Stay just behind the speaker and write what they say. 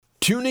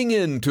Tuning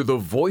in to the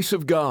voice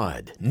of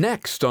God,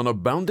 next on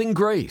Abounding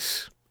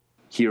Grace.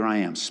 Here I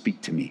am,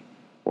 speak to me.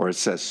 Or it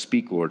says,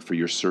 speak, Lord, for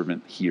your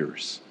servant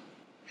hears.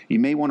 You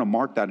may want to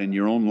mark that in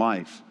your own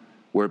life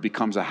where it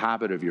becomes a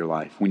habit of your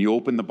life. When you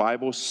open the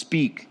Bible,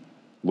 speak,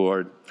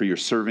 Lord, for your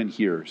servant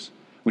hears.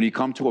 When you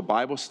come to a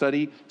Bible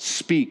study,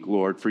 speak,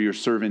 Lord, for your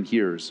servant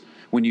hears.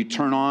 When you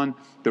turn on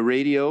the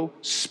radio,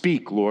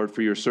 speak, Lord,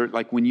 for your servant.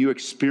 Like when you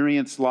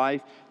experience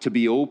life, to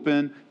be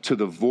open to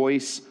the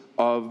voice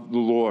of the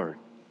Lord.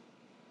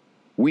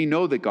 We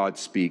know that God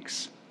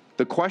speaks.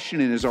 The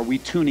question is, are we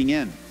tuning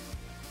in?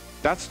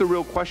 That's the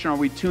real question. Are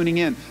we tuning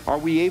in? Are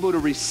we able to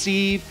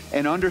receive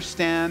and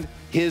understand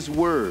His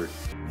Word?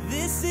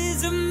 This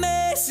is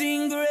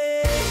amazing grace.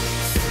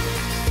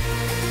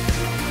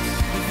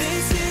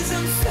 This is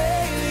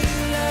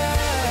unfailing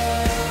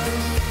love.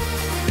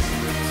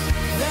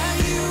 That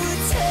you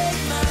would take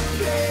my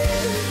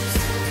place.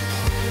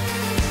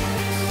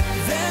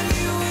 That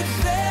you would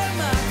bear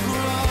my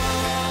cross.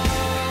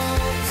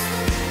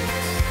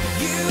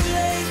 You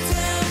laid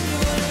down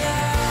your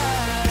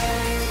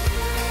life.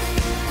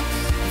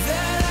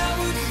 That I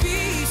would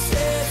be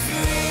set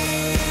free.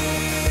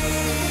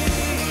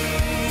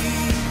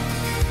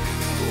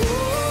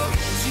 Oh,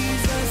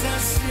 Jesus, I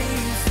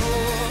sing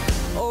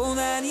for all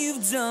that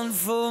you've done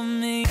for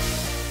me.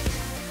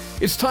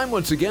 It's time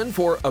once again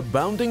for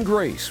Abounding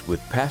Grace with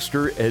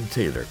Pastor Ed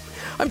Taylor.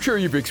 I'm sure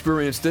you've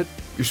experienced it.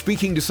 You're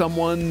speaking to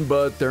someone,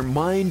 but their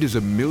mind is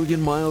a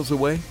million miles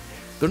away.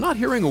 They're not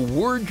hearing a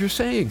word you're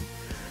saying.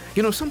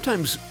 You know,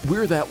 sometimes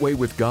we're that way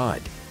with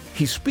God.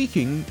 He's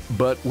speaking,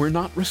 but we're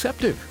not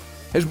receptive.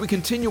 As we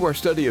continue our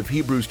study of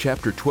Hebrews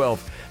chapter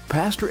 12,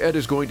 Pastor Ed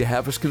is going to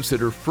have us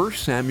consider 1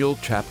 Samuel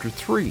chapter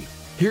 3.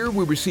 Here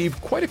we receive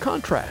quite a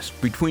contrast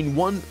between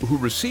one who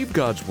received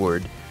God's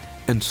word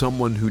and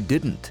someone who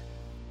didn't.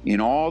 In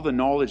all the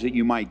knowledge that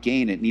you might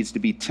gain, it needs to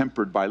be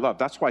tempered by love.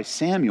 That's why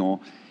Samuel's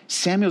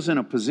in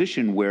a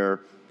position where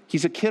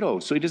he's a kiddo,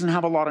 so he doesn't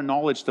have a lot of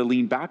knowledge to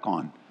lean back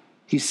on.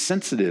 He's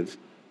sensitive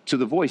to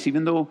the voice,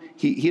 even though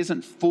he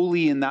isn't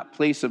fully in that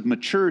place of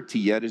maturity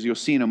yet, as you'll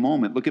see in a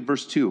moment. Look at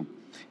verse 2,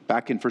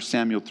 back in 1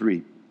 Samuel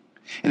 3.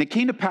 And it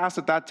came to pass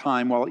at that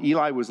time, while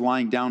Eli was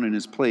lying down in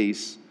his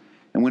place,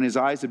 and when his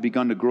eyes had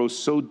begun to grow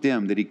so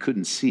dim that he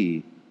couldn't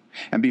see,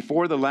 and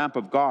before the lamp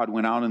of God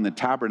went out in the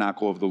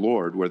tabernacle of the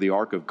Lord, where the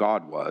ark of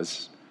God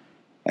was,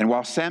 and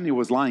while Samuel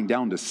was lying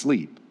down to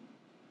sleep,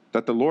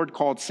 that the Lord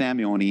called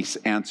Samuel, and he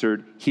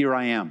answered, Here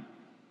I am.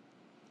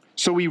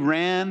 So he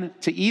ran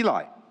to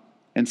Eli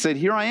and said,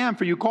 Here I am,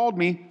 for you called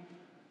me.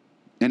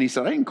 And he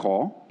said, I didn't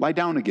call. Lie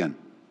down again.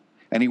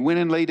 And he went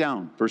and lay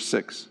down. Verse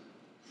 6.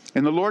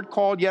 And the Lord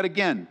called yet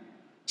again,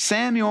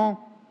 Samuel.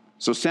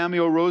 So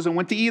Samuel arose and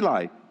went to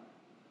Eli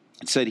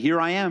and said, Here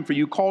I am, for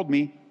you called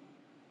me.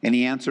 And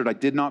he answered, I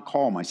did not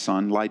call, my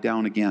son. Lie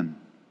down again.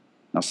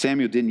 Now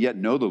Samuel didn't yet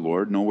know the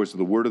Lord, nor was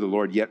the word of the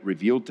Lord yet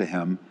revealed to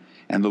him.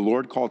 And the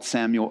Lord called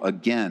Samuel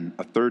again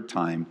a third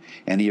time.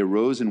 And he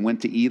arose and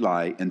went to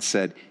Eli and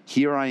said,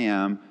 Here I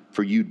am,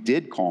 for you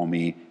did call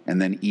me.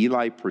 And then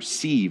Eli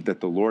perceived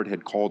that the Lord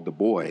had called the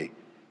boy.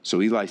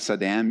 So Eli said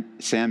to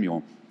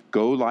Samuel,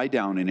 Go lie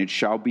down, and it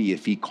shall be,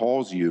 if he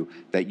calls you,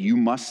 that you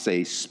must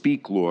say,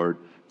 Speak, Lord,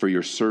 for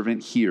your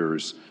servant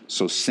hears.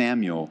 So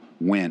Samuel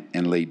went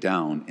and lay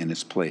down in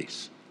his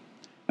place.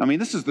 I mean,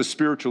 this is the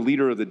spiritual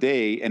leader of the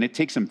day, and it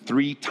takes him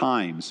 3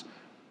 times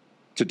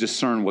to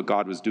discern what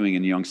God was doing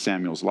in young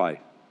Samuel's life.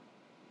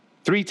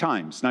 3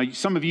 times. Now,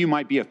 some of you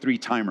might be a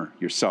 3-timer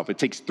yourself. It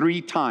takes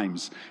 3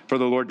 times for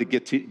the Lord to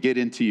get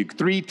into you.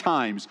 3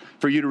 times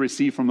for you to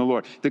receive from the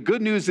Lord. The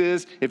good news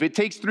is, if it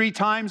takes 3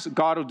 times,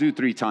 God will do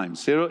 3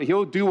 times.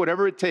 He'll do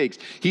whatever it takes.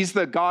 He's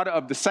the God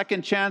of the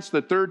second chance,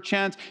 the third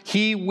chance.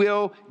 He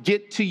will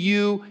get to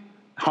you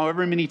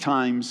however many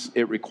times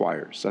it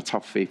requires. That's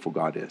how faithful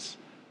God is.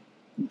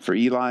 For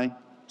Eli,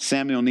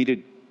 Samuel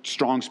needed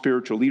strong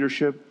spiritual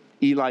leadership.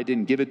 Eli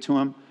didn't give it to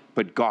him,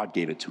 but God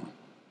gave it to him.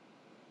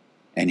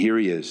 And here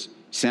he is.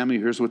 Samuel,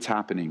 here's what's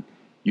happening.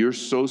 You're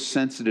so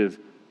sensitive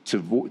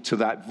to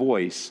that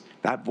voice.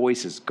 That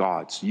voice is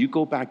God. So you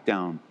go back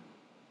down,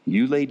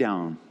 you lay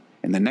down,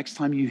 and the next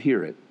time you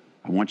hear it,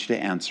 I want you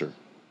to answer,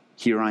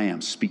 Here I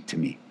am, speak to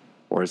me.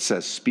 Or it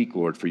says, Speak,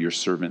 Lord, for your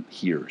servant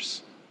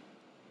hears.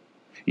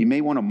 You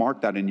may want to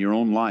mark that in your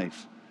own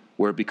life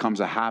where it becomes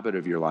a habit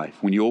of your life.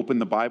 When you open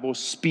the Bible,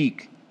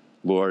 speak,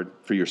 Lord,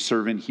 for your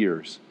servant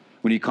hears.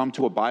 When you come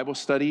to a Bible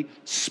study,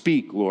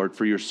 speak, Lord,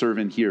 for your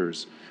servant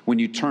hears. When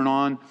you turn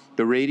on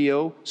the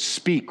radio,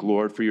 speak,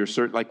 Lord, for your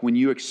servant. Like when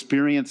you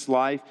experience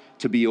life,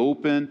 to be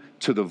open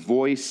to the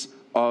voice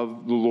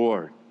of the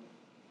Lord.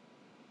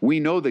 We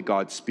know that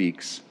God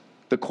speaks.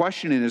 The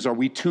question is, are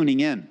we tuning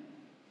in?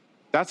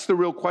 That's the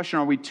real question.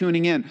 Are we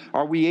tuning in?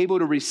 Are we able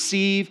to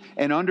receive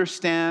and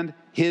understand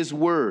His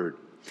Word?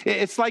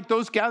 It's like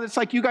those gathered. It's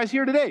like you guys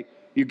here today.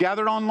 You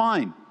gathered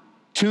online.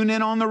 Tune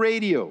in on the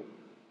radio.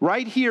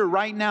 Right here,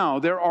 right now,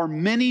 there are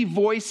many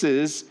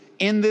voices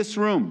in this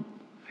room.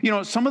 You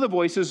know, some of the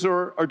voices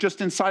are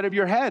just inside of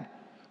your head.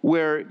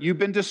 where you've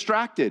been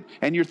distracted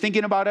and you're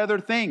thinking about other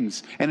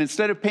things. And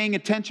instead of paying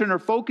attention or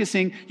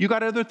focusing, you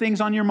got other things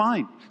on your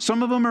mind.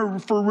 Some of them are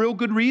for real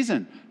good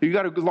reason. You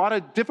got a lot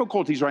of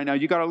difficulties right now.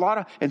 You got a lot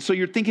of, and so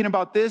you're thinking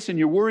about this and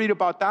you're worried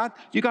about that.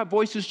 You got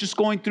voices just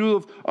going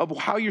through of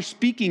how you're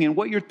speaking and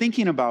what you're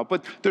thinking about.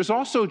 But there's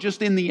also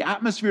just in the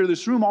atmosphere of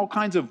this room, all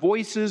kinds of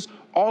voices,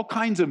 all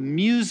kinds of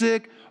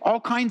music, all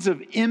kinds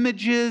of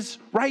images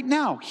right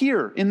now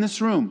here in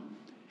this room.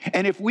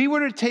 And if we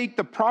were to take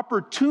the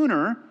proper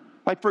tuner,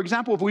 like, for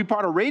example, if we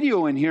brought a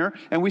radio in here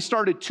and we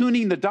started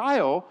tuning the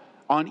dial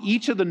on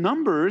each of the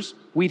numbers,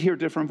 we'd hear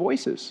different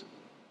voices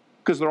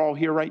because they're all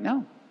here right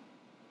now.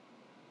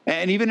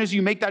 And even as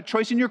you make that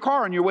choice in your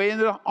car on your way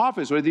into the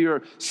office, whether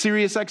you're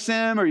Sirius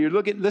XM or you're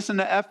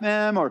listening to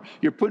FM or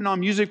you're putting on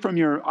music from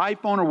your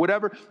iPhone or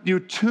whatever, you're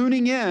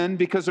tuning in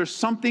because there's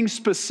something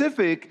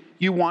specific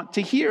you want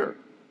to hear.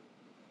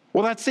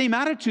 Well, that same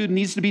attitude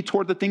needs to be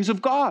toward the things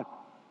of God,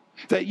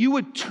 that you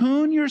would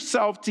tune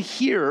yourself to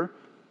hear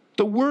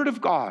the Word of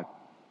God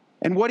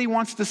and what He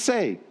wants to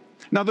say.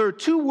 Now, there are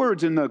two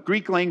words in the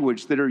Greek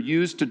language that are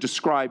used to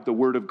describe the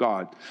Word of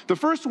God. The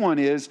first one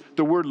is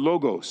the word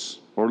logos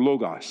or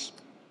logos.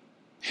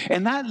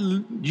 And that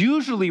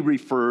usually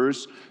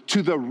refers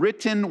to the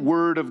written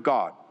Word of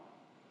God,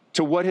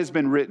 to what has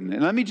been written.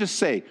 And let me just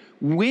say,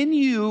 when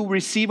you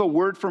receive a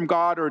word from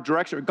God or a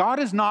direction, God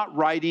is not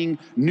writing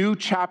new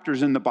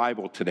chapters in the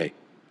Bible today.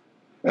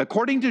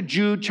 According to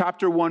Jude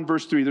chapter 1,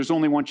 verse 3, there's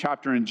only one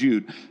chapter in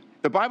Jude.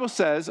 The Bible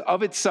says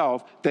of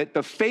itself that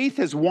the faith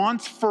has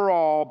once for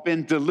all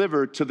been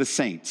delivered to the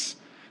saints.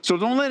 So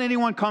don't let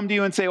anyone come to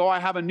you and say, oh, I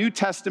have a New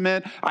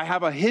Testament, I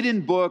have a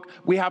hidden book,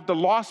 we have the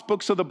lost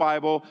books of the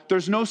Bible.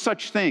 There's no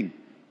such thing.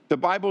 The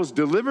Bible is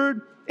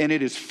delivered and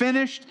it is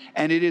finished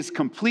and it is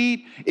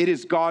complete. It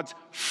is God's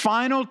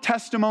final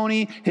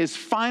testimony, His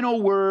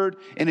final word,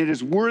 and it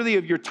is worthy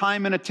of your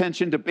time and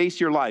attention to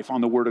base your life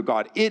on the Word of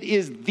God. It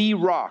is the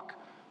rock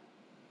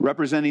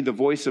representing the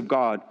voice of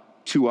God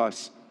to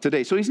us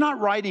today. So He's not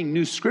writing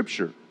new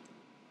scripture.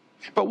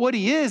 But what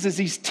He is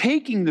He's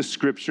taking the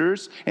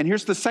scriptures, and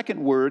here's the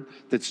second word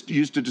that's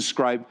used to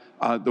describe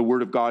the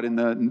Word of God in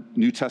the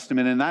New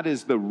Testament, and that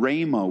is the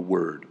rhema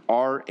word,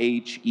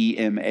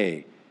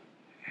 R-H-E-M-A.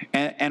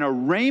 And a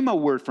rhema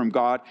word from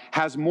God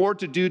has more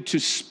to do to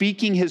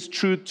speaking His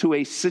truth to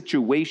a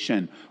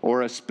situation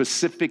or a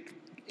specific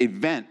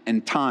event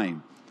and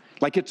time.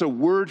 Like it's a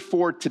word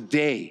for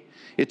today.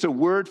 It's a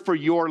word for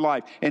your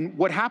life. And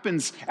what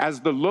happens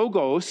as the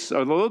logos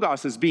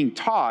is being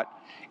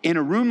taught in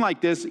a room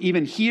like this,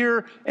 even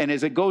here, and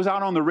as it goes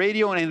out on the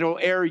radio, and it'll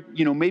air,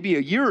 maybe a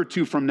year or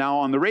two from now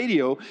on the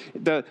radio,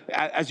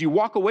 as you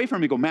walk away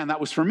from it, you go, man, that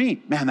was for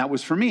me. Man, that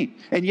was for me.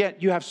 And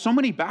yet you have so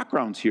many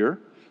backgrounds here,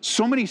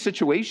 so many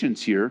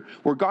situations here,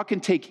 where God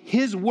can take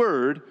His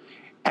word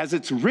as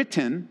it's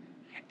written,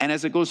 and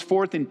as it goes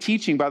forth in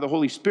teaching by the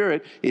Holy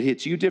Spirit, it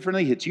hits you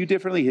differently, hits you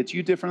differently, hits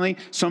you differently.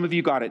 Some of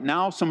you got it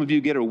now. Some of you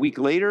get it a week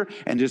later.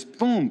 And just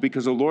boom,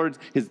 because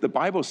the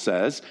Bible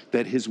says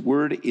that His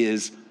word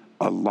is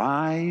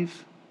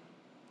alive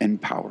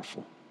and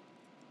powerful,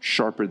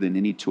 sharper than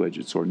any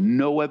two-edged sword.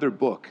 No other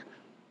book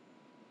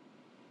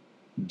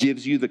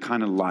gives you the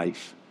kind of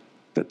life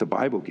that the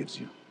Bible gives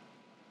you.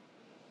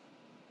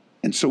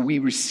 And so we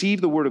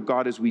receive the Word of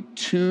God as we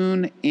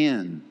tune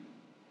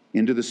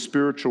into the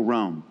spiritual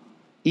realm.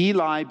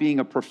 Eli, being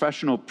a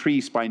professional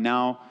priest by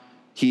now,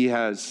 he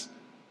has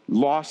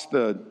lost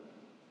the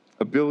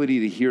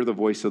ability to hear the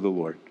voice of the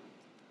Lord.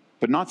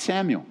 But not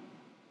Samuel.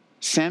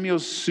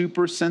 Samuel's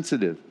super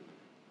sensitive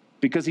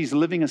because he's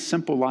living a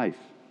simple life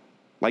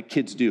like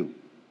kids do.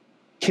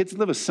 Kids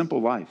live a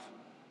simple life.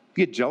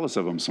 You get jealous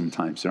of them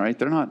sometimes, right?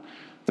 They're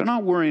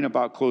not worrying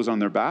about clothes on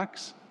their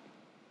backs.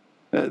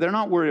 They're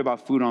not worried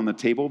about food on the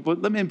table.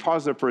 But let me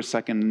pause there for a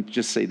second and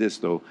just say this,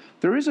 though.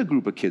 There is a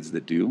group of kids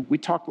that do. We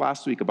talked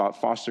last week about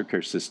foster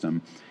care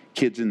system,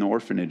 kids in the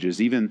orphanages.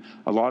 Even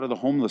a lot of the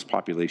homeless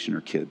population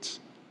are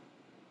kids.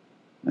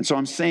 And so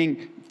I'm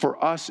saying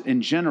for us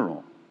in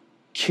general,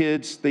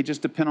 kids, they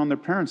just depend on their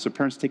parents. Their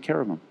parents take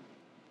care of them.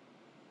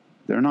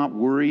 They're not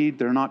worried.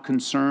 They're not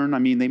concerned. I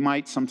mean, they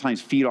might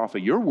sometimes feed off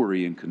of your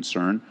worry and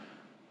concern.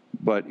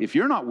 But if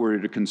you're not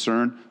worried or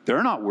concerned,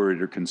 they're not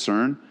worried or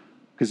concerned,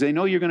 because they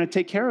know you're going to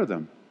take care of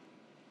them.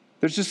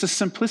 There's just a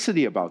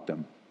simplicity about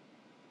them.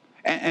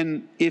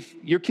 And if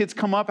your kids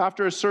come up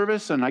after a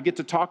service and I get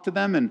to talk to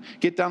them and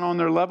get down on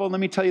their level, let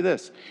me tell you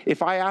this.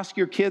 If I ask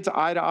your kids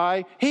eye to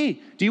eye,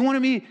 hey,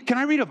 can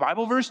I read a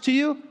Bible verse to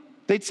you?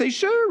 They'd say,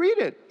 sure, read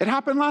it. It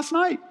happened last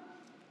night.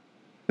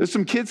 There's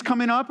some kids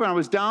coming up, and I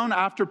was down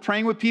after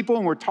praying with people,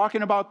 and we're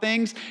talking about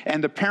things,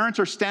 and the parents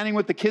are standing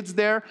with the kids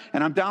there,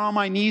 and I'm down on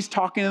my knees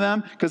talking to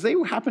them, because they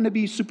happened to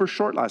be super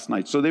short last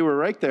night, so they were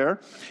right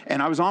there,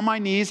 and I was on my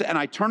knees, and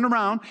I turned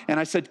around, and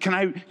I said,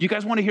 you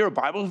guys want to hear a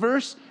Bible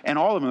verse? And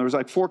all of them, there was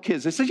like 4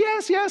 kids. They said,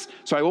 yes.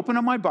 So I opened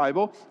up my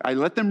Bible, I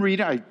let them read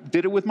it, I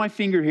did it with my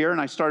finger here,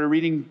 and I started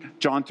reading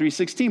John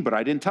 3:16, but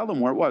I didn't tell them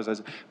where it was. I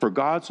said, for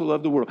God so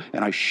loved the world,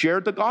 and I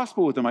shared the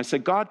gospel with them. I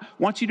said, God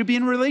wants you to be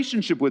in a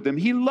relationship with Him.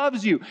 He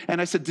loves you.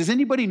 And I said, does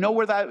anybody know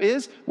where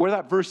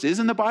that verse is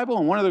in the Bible?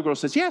 And one of the girls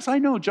says, yes, I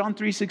know, John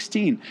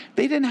 3:16.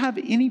 They didn't have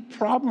any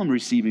problem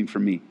receiving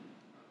from me.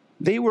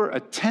 They were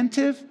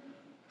attentive,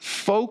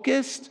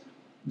 focused,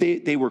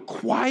 they were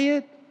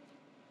quiet.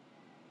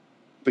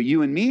 But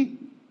you and me,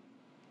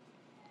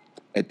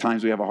 at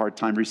times we have a hard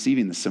time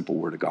receiving the simple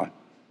word of God.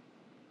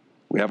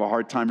 We have a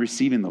hard time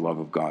receiving the love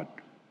of God.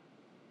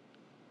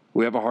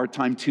 We have a hard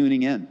time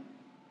tuning in.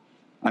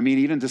 I mean,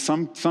 even to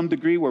some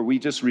degree where we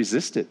just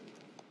resist it.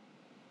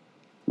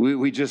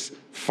 We just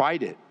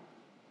fight it.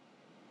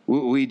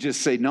 We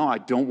just say, no, I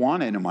don't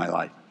want it in my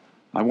life.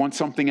 I want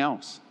something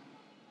else.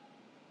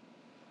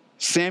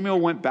 Samuel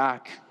went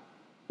back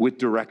with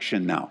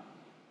direction now.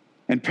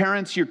 And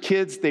parents, your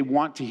kids, they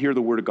want to hear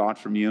the word of God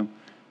from you.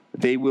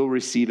 They will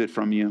receive it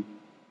from you.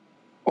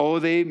 Oh,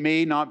 they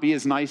may not be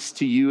as nice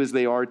to you as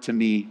they are to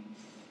me.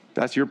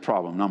 That's your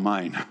problem, not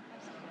mine.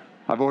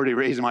 I've already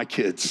raised my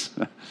kids.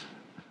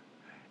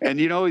 And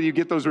you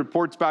get those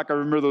reports back. I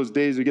remember those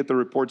days we get the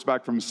reports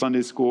back from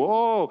Sunday school.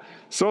 Oh,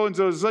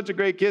 so-and-so is such a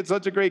great kid,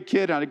 such a great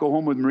kid. And I go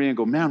home with Maria and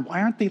go, man,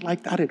 why aren't they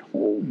like that at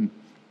home?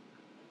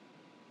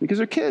 Because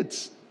they're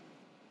kids.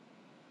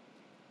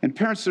 And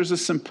parents, there's a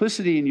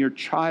simplicity in your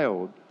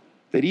child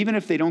that even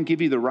if they don't give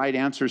you the right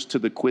answers to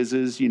the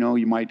quizzes, you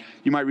might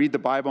read the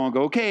Bible and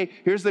go, okay,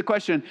 here's the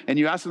question. And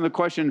you ask them the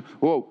question,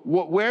 whoa,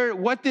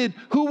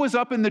 who was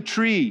up in the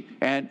tree?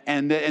 And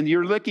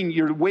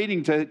you're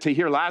waiting to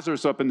hear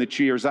Lazarus up in the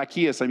tree, or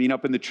Zacchaeus,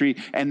 up in the tree.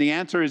 And the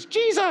answer is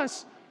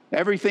Jesus.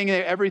 Everything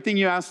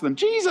you ask them,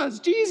 Jesus,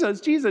 Jesus,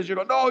 Jesus. You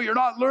go, no, you're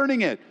not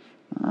learning it.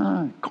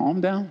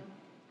 Calm down.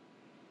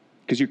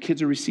 Because your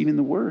kids are receiving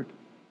the word.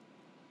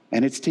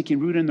 And it's taking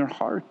root in their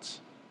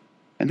hearts.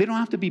 And they don't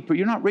have to be,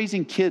 you're not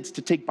raising kids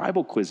to take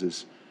Bible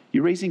quizzes.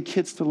 You're raising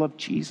kids to love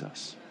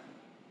Jesus.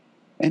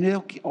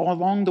 And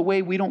along the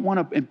way, we don't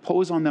want to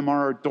impose on them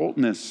our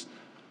adultness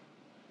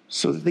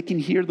so that they can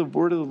hear the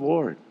word of the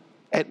Lord.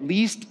 At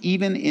least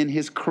even in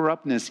his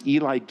corruptness,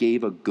 Eli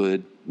gave a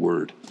good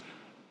word.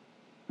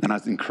 And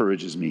that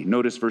encourages me.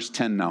 Notice verse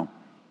 10 now.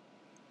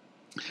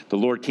 The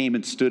Lord came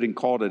and stood and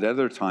called at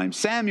other times,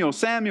 Samuel,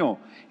 Samuel.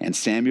 And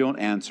Samuel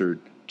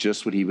answered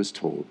just what he was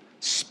told.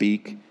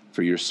 Speak,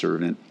 for your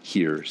servant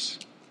hears.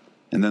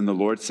 And then the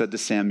Lord said to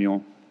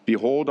Samuel,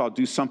 behold, I'll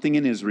do something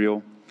in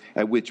Israel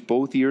at which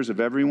both ears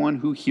of everyone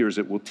who hears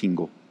it will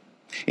tingle.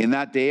 In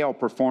that day I'll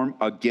perform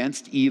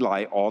against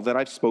Eli all that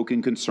I've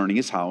spoken concerning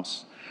his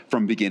house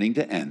from beginning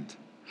to end.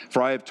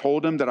 For I have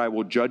told him that I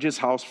will judge his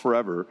house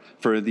forever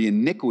for the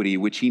iniquity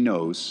which he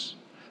knows,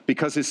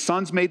 because his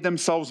sons made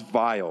themselves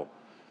vile,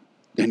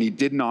 and he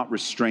did not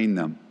restrain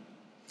them.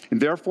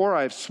 And therefore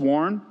I have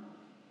sworn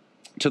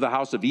to the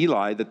house of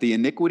Eli that the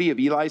iniquity of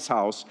Eli's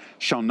house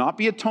shall not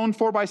be atoned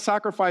for by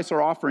sacrifice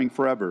or offering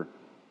forever.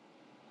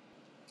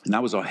 And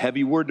that was a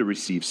heavy word to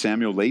receive.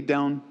 Samuel laid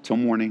down till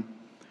morning,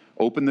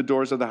 opened the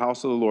doors of the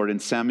house of the Lord,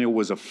 and Samuel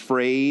was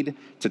afraid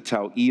to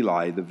tell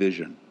Eli the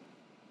vision.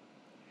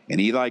 And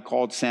Eli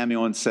called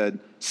Samuel and said,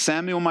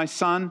 Samuel, my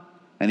son.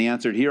 And he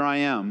answered, here I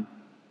am.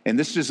 And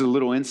this is just a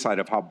little insight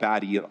of how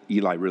bad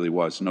Eli really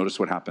was. Notice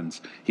what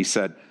happens. He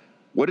said,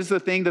 what is the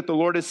thing that the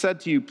Lord has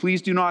said to you?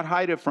 Please do not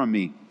hide it from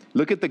me.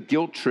 Look at the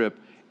guilt trip,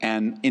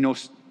 and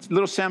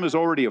little Samuel's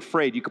already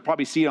afraid. You could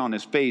probably see it on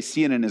his face,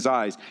 see it in his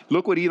eyes.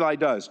 Look what Eli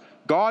does.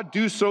 God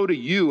do so to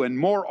you, and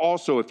more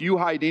also, if you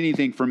hide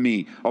anything from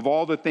me of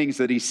all the things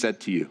that he said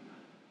to you.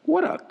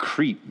 What a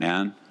creep,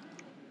 man.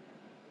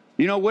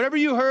 Whatever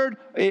you heard,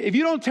 if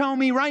you don't tell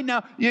me right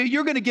now,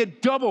 you're going to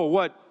get double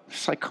what.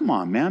 It's like, come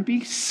on, man,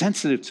 be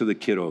sensitive to the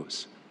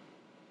kiddos.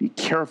 Be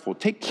careful,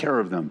 take care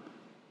of them.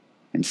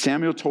 And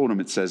Samuel told him,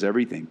 it says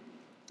everything,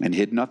 and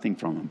hid nothing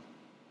from him.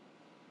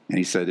 And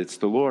he said, it's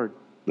the Lord.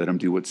 Let him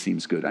do what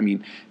seems good.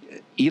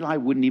 Eli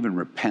wouldn't even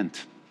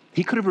repent.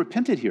 He could have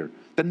repented here.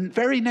 The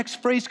very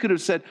next phrase could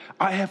have said,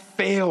 I have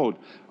failed.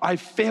 I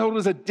failed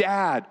as a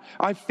dad.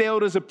 I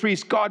failed as a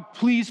priest. God,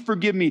 please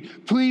forgive me.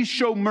 Please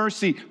show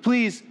mercy.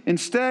 Please.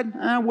 Instead,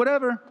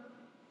 whatever.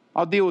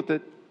 I'll deal with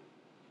it.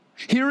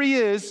 Here he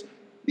is,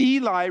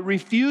 Eli,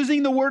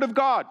 refusing the word of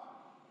God.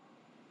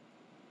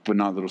 But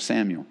not little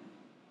Samuel.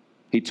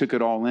 He took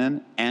it all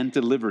in and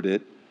delivered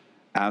it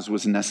as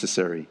was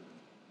necessary.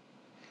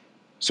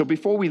 So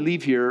before we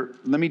leave here,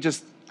 let me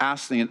just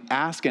ask and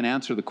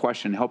answer the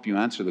question, help you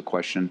answer the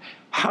question.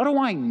 How do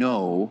I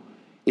know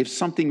if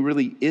something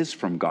really is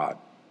from God?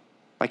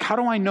 Like, how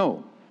do I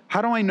know?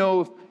 How do I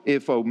know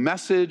if a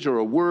message or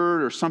a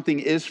word or something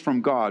is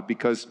from God?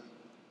 Because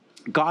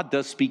God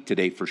does speak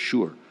today for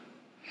sure.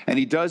 And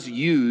he does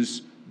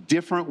use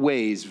different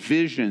ways,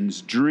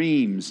 visions,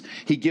 dreams.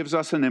 He gives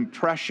us an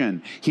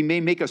impression. He may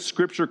make a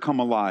scripture come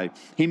alive.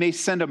 He may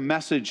send a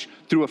message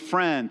through a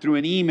friend, through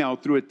an email,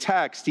 through a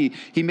text. He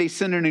may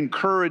send an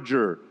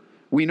encourager.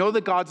 We know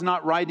that God's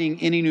not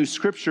writing any new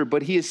scripture,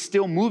 but he is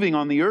still moving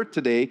on the earth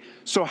today.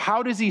 So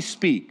how does he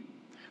speak?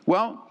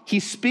 Well,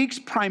 he speaks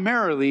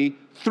primarily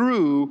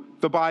through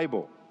the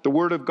Bible, the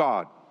Word of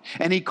God.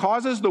 And he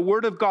causes the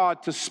Word of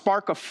God to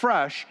spark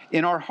afresh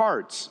in our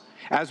hearts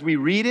as we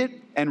read it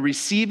and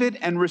receive it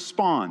and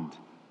respond.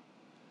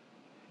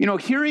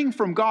 hearing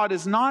from God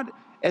is not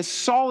as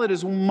solid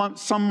as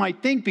some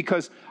might think,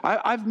 because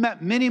I've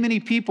met many, many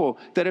people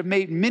that have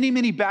made many,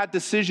 many bad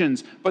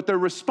decisions, but their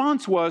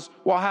response was,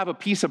 well, I have a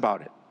peace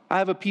about it. I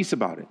have a peace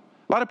about it.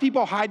 A lot of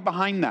people hide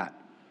behind that,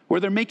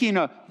 where they're making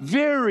a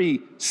very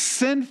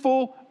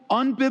sinful,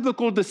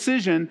 unbiblical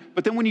decision,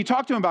 but then when you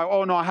talk to them about,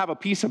 oh, no, I have a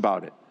peace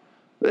about it.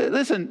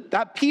 Listen,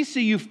 that peace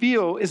that you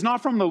feel is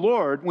not from the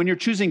Lord when you're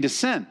choosing to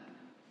sin.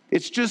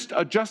 It's just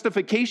a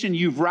justification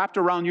you've wrapped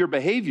around your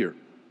behavior.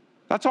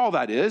 That's all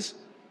that is.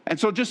 And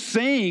so just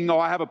saying, oh,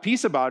 I have a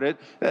peace about it,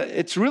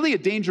 it's really a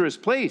dangerous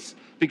place,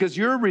 because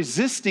you're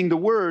resisting the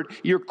word,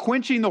 you're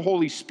quenching the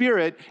Holy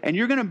Spirit, and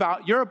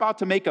you're about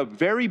to make a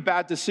very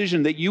bad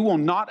decision that you will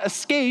not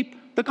escape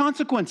the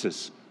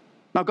consequences.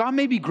 Now, God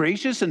may be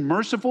gracious and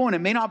merciful, and it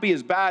may not be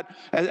as bad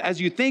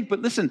as you think,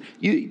 but listen,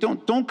 you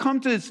don't come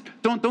to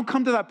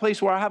that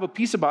place where I have a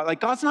peace about it. Like,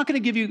 God's not going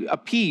to give you a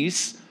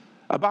peace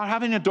about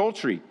having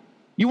adultery.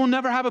 You will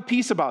never have a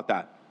peace about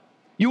that.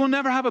 You will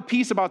never have a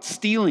peace about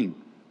stealing.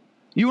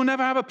 You will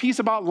never have a peace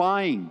about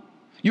lying.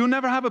 You will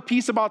never have a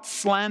peace about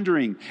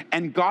slandering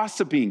and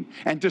gossiping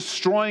and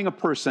destroying a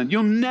person.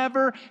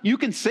 You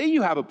can say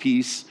you have a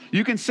peace.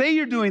 You can say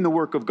you're doing the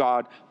work of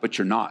God, but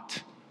you're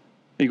not.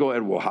 You go,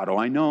 Ed, well, how do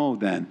I know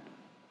then?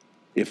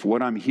 If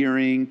what I'm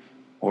hearing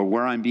or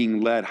where I'm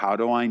being led, how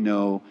do I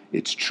know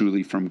it's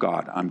truly from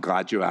God? I'm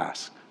glad you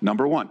asked.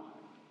 Number one,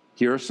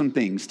 here are some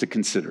things to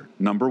consider.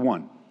 Number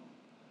one,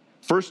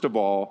 first of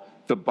all,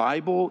 the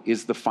Bible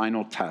is the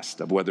final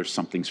test of whether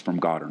something's from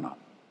God or not.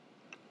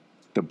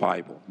 The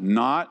Bible,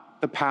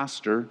 not the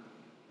pastor,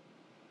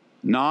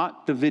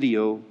 not the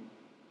video.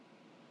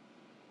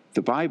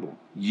 The Bible.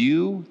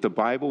 You, the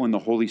Bible, and the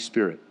Holy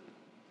Spirit.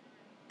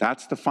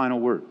 That's the final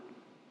word.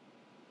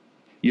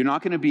 You're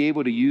not going to be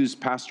able to use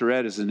Pastor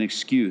Ed as an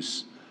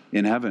excuse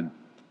in heaven.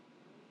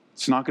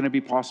 It's not going to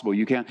be possible.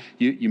 You can't.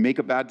 You make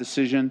a bad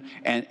decision,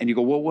 and you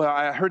go, well,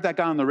 I heard that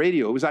guy on the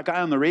radio. It was that guy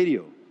on the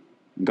radio.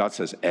 And God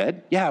says,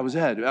 Ed? Yeah, it was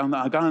Ed.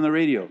 I got on the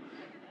radio.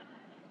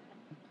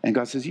 And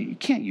God says, you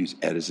can't use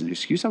Ed as an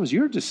excuse. That was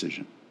your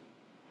decision.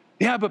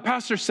 Yeah, but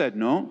Pastor said,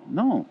 no.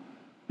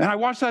 And I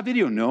watched that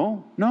video.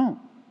 No.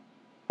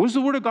 What does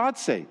the Word of God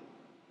say?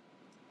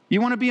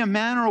 You want to be a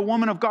man or a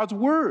woman of God's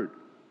Word.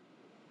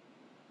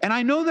 And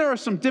I know there are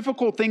some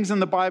difficult things in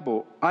the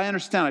Bible. I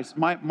understand.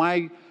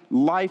 My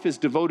life is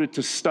devoted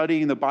to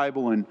studying the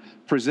Bible and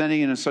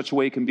presenting it in such a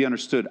way it can be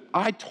understood.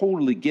 I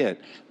totally get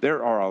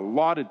there are a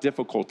lot of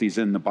difficulties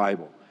in the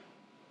Bible.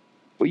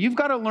 But you've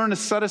got to learn to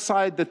set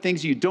aside the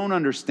things you don't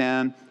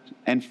understand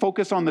and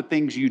focus on the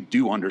things you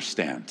do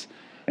understand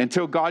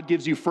until God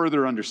gives you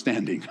further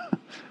understanding.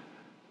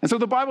 And so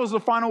the Bible is the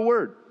final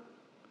word.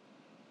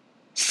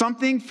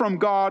 Something from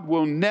God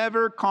will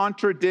never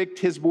contradict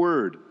His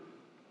word.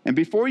 And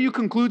before you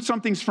conclude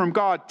something's from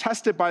God,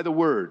 test it by the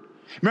word.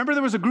 Remember,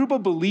 there was a group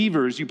of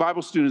believers, you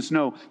Bible students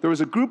know, there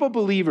was a group of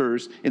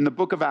believers in the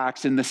book of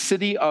Acts in the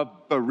city of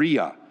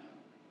Berea.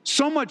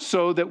 So much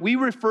so that we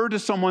refer to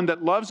someone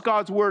that loves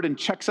God's word and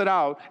checks it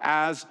out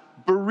as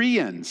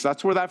Bereans.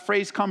 That's where that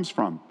phrase comes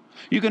from.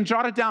 You can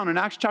jot it down in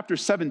Acts chapter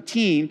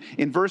 17,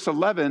 in verse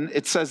 11,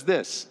 it says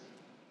this.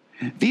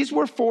 These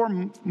were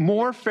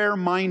more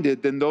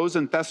fair-minded than those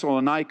in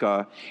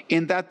Thessalonica,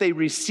 in that they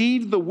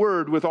received the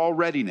word with all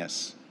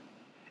readiness.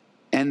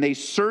 And they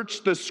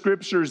searched the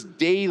scriptures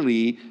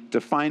daily to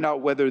find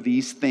out whether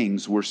these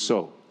things were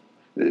so.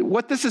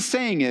 What this is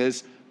saying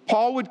is,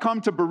 Paul would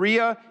come to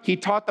Berea, he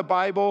taught the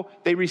Bible,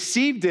 they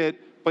received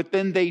it, but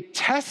then they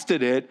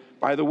tested it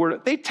by the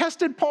word. They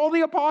tested Paul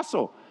the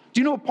Apostle. Do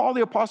you know Paul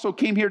the Apostle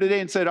came here today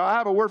and said, I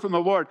have a word from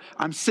the Lord.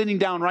 I'm sitting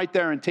down right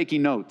there and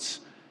taking notes.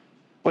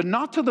 But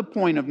not to the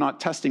point of not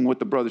testing what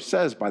the brother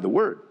says by the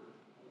word.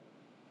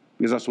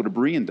 Because that's what a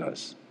Berean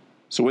does.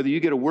 So whether you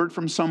get a word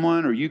from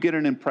someone or you get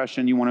an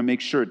impression, you want to make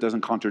sure it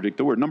doesn't contradict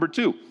the word. Number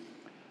two,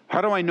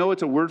 how do I know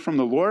it's a word from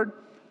the Lord?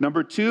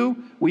 Number two,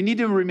 we need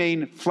to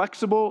remain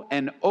flexible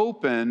and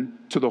open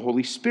to the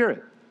Holy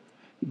Spirit.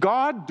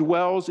 God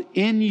dwells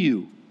in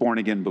you,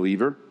 born-again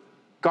believer.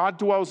 God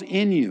dwells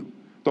in you.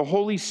 The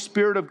Holy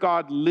Spirit of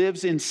God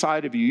lives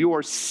inside of you. You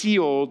are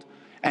sealed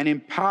and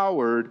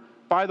empowered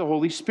by the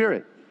Holy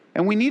Spirit.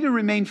 And we need to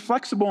remain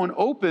flexible and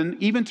open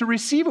even to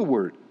receive a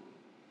word,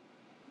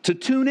 to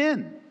tune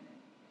in.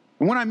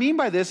 And what I mean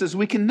by this is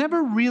we can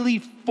never really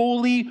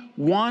fully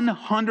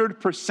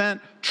 100%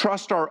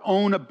 trust our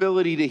own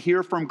ability to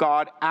hear from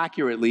God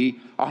accurately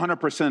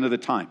 100% of the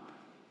time.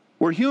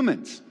 We're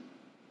humans.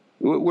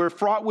 We're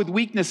fraught with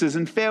weaknesses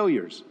and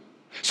failures.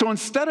 So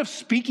instead of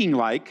speaking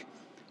like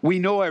we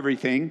know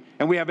everything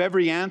and we have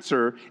every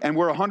answer and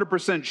we're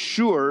 100%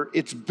 sure,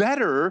 it's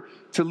better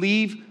to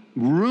leave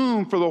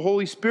room for the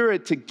Holy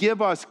Spirit to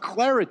give us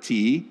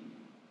clarity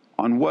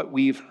on what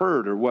we've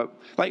heard or what,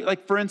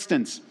 like for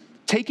instance,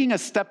 taking a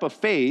step of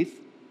faith,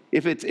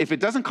 if it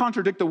doesn't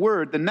contradict the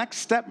word, the next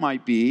step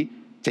might be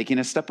taking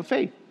a step of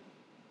faith.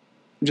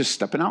 Just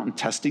stepping out and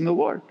testing the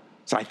Lord.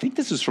 So I think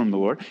this is from the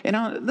Lord.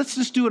 And let's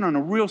just do it on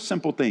a real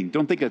simple thing.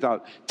 Don't think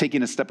about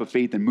taking a step of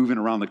faith and moving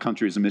around the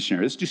country as a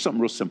missionary. Let's do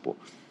something real simple.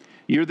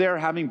 You're there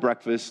having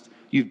breakfast.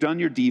 You've done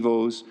your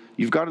devos.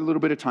 You've got a little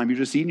bit of time. You're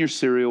just eating your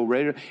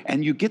cereal,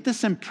 and you get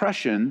this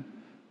impression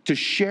to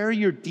share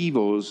your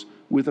devos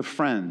with a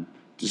friend,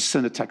 to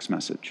send a text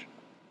message.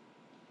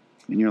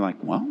 And you're like,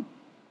 well,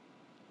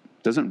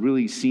 doesn't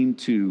really seem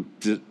to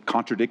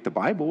contradict the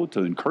Bible,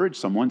 to encourage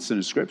someone, send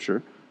a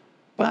scripture.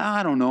 But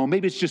I don't know,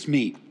 maybe it's just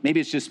me.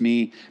 Maybe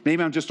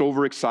I'm just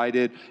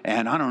overexcited,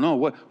 and I don't know.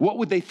 What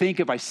would they think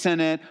if I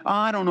sent it?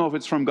 I don't know if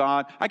it's from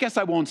God. I guess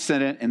I won't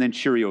send it, and then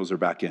Cheerios are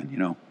back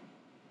in,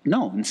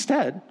 No,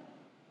 instead,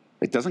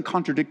 it doesn't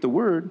contradict the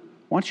word.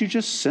 Why don't you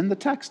just send the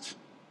text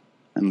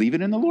and leave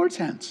it in the Lord's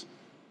hands?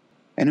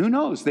 And who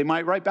knows, they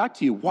might write back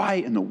to you, why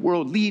in the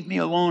world, leave me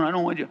alone, I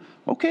don't want you.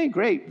 Okay,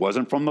 great,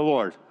 wasn't from the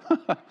Lord.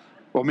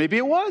 Well, maybe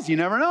it was, you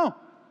never know.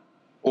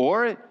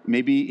 Or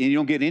maybe you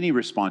don't get any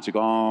response. You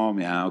go, oh,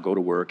 yeah, I'll go to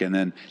work. And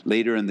then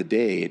later in the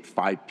day at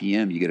 5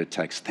 p.m., you get a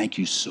text. Thank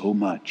you so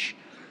much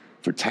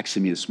for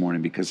texting me this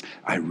morning because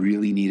I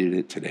really needed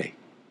it today.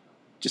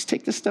 Just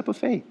take the step of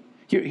faith.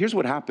 Here's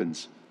what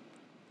happens.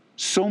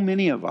 So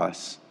many of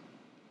us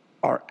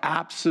are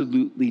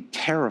absolutely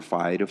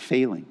terrified of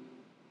failing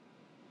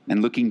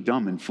and looking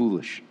dumb and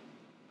foolish.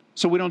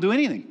 So we don't do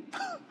anything.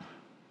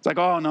 It's like,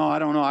 oh, no, I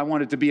don't know. I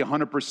want it to be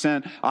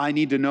 100%. I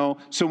need to know.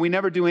 So we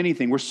never do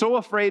anything. We're so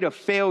afraid of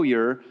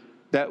failure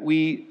that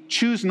we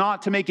choose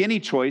not to make any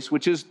choice,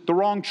 which is the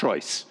wrong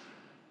choice.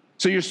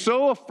 So you're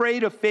so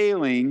afraid of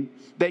failing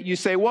that you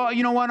say, well,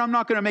 you know what? I'm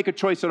not going to make a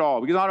choice at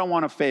all because I don't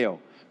want to fail.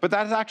 But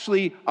that's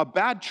actually a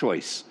bad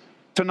choice,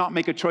 to not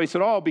make a choice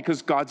at all,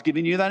 because God's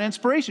giving you that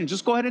inspiration.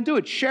 Just go ahead and do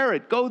it. Share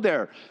it. Go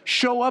there.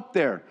 Show up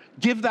there.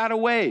 Give that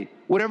away.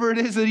 Whatever it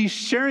is that he's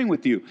sharing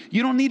with you.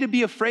 You don't need to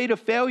be afraid of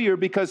failure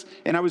because,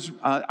 and I was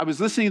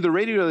listening to the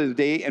radio the other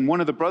day, and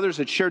one of the brothers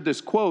had shared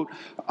this quote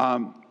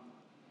from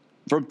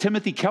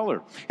Timothy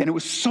Keller, and it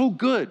was so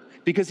good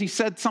because he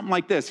said something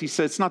like this. He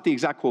said, it's not the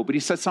exact quote, but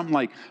he said something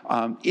like,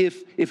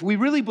 if we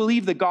really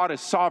believe that God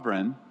is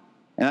sovereign,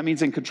 and that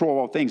means in control of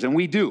all things, and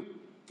we do,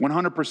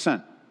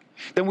 100%,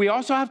 then we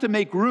also have to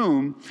make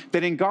room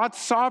that in God's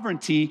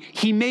sovereignty,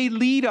 he may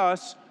lead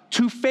us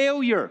to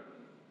failure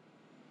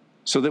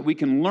so that we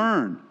can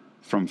learn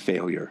from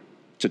failure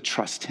to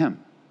trust him.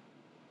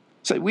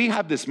 So we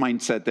have this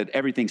mindset that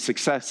everything's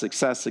success,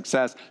 success,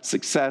 success,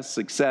 success,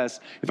 success.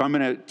 If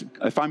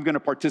I'm going to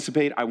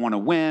participate, I want to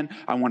win.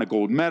 I want a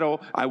gold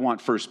medal. I want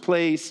first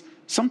place.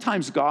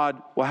 Sometimes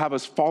God will have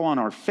us fall on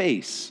our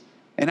face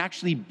and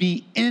actually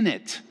be in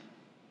it,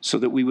 so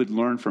that we would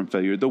learn from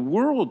failure. The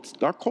world,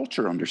 our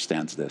culture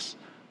understands this.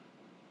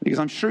 Because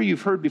I'm sure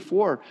you've heard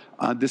before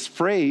this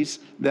phrase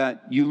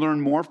that you learn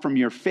more from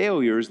your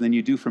failures than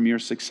you do from your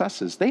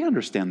successes. They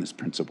understand this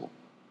principle.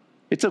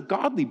 It's a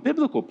godly,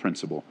 biblical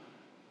principle.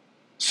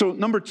 So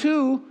number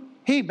 2,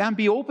 hey, man,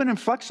 be open and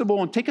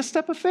flexible and take a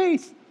step of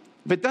faith.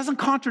 If it doesn't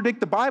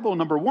contradict the Bible,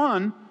 number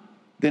 1,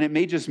 then it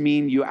may just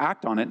mean you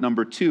act on it,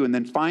 number 2. And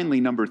then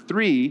finally, number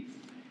 3,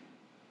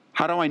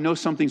 how do I know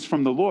something's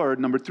from the Lord?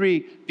 Number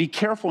 3, be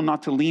careful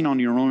not to lean on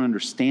your own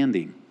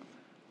understanding,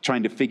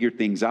 trying to figure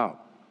things out.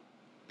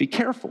 Be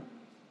careful,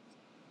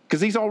 because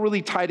these all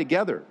really tie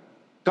together.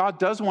 God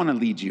does want to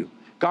lead you.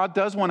 God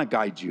does want to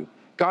guide you.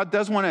 God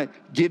does want to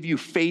give you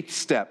faith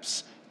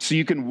steps so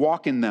you can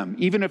walk in them.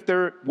 Even if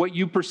they're what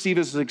you perceive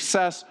as a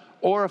success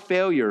or a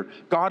failure,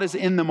 God is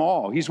in them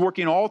all. He's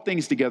working all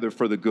things together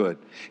for the good.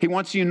 He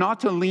wants you not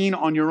to lean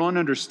on your own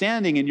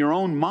understanding and your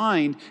own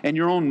mind and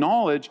your own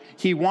knowledge.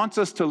 He wants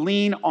us to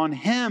lean on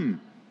him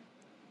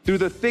through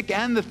the thick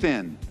and the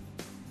thin.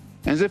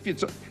 As if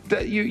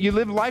you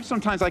live life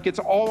sometimes like it's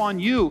all on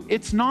you.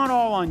 It's not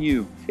all on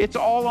you. It's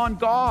all on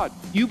God.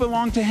 You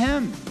belong to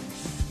him.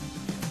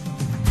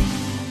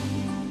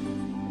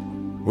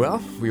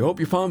 Well, we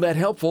hope you found that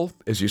helpful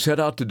as you set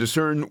out to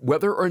discern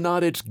whether or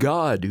not it's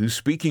God who's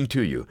speaking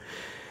to you.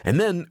 And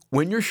then,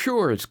 when you're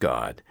sure it's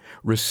God,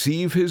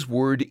 receive his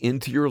word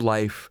into your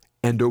life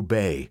and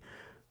obey,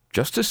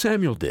 just as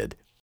Samuel did.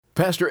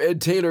 Pastor Ed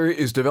Taylor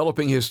is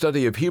developing his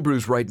study of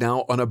Hebrews right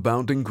now on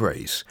Abounding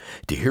Grace.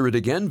 To hear it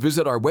again,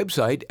 visit our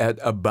website at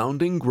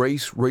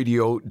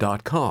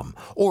aboundinggraceradio.com,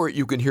 or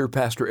you can hear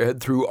Pastor Ed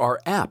through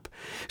our app.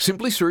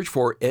 Simply search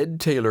for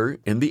Ed Taylor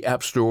in the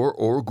App Store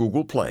or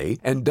Google Play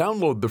and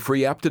download the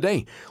free app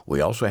today.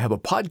 We also have a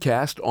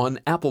podcast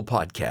on Apple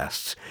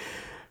Podcasts.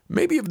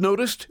 Maybe you've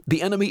noticed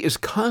the enemy is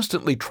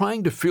constantly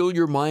trying to fill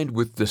your mind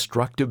with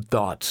destructive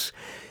thoughts.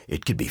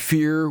 It could be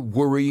fear,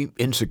 worry,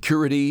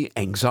 insecurity,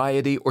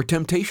 anxiety, or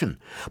temptation.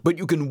 But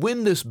you can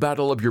win this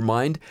battle of your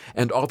mind,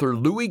 and author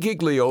Louis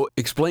Giglio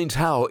explains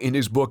how in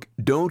his book,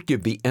 Don't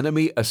Give the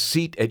Enemy a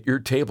Seat at Your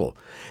Table.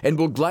 And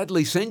we'll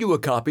gladly send you a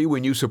copy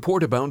when you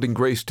support Abounding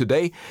Grace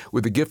today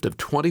with a gift of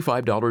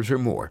 $25 or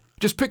more.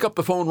 Just pick up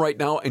the phone right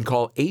now and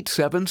call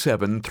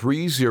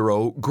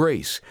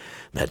 877-30-GRACE.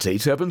 That's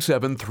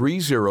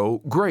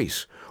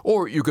 877-30-GRACE.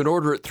 Or you can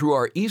order it through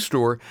our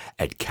e-store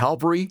at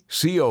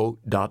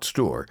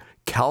calvaryco.store.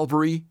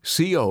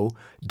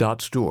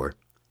 calvaryco.store.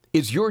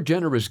 It's your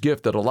generous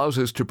gift that allows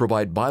us to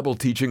provide Bible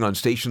teaching on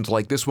stations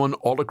like this one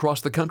all across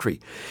the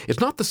country. It's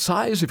not the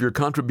size of your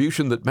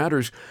contribution that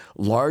matters.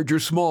 Large or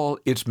small,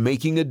 it's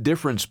making a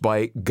difference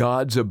by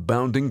God's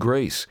abounding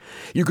grace.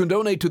 You can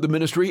donate to the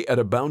ministry at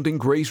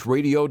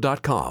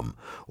aboundinggraceradio.com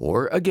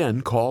or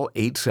again call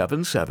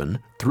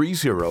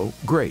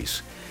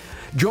 877-30-GRACE.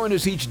 Join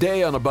us each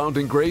day on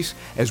Abounding Grace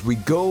as we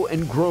go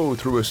and grow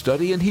through a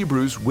study in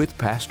Hebrews with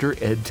Pastor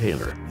Ed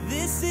Taylor.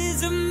 This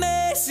is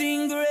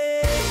amazing grace.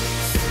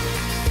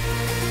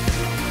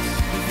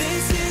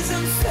 This is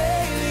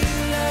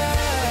unfailing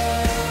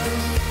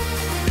love.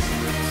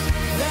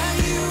 That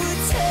you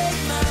would take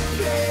my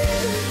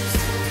place.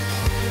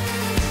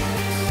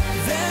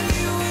 That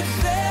you would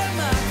bear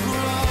my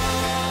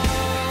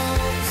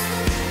cross.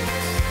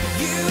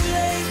 You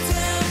laid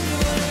down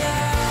your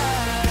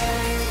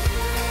life.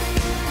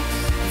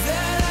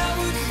 That I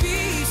would be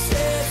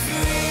set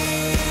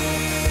free.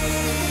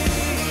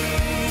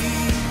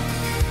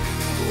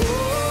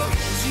 Oh,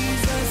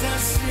 Jesus, I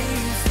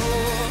sing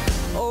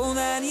for all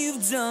that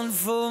you've done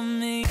for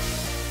me.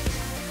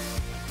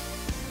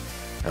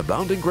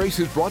 Abounding Grace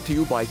is brought to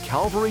you by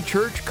Calvary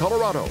Church,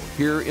 Colorado,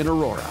 here in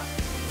Aurora.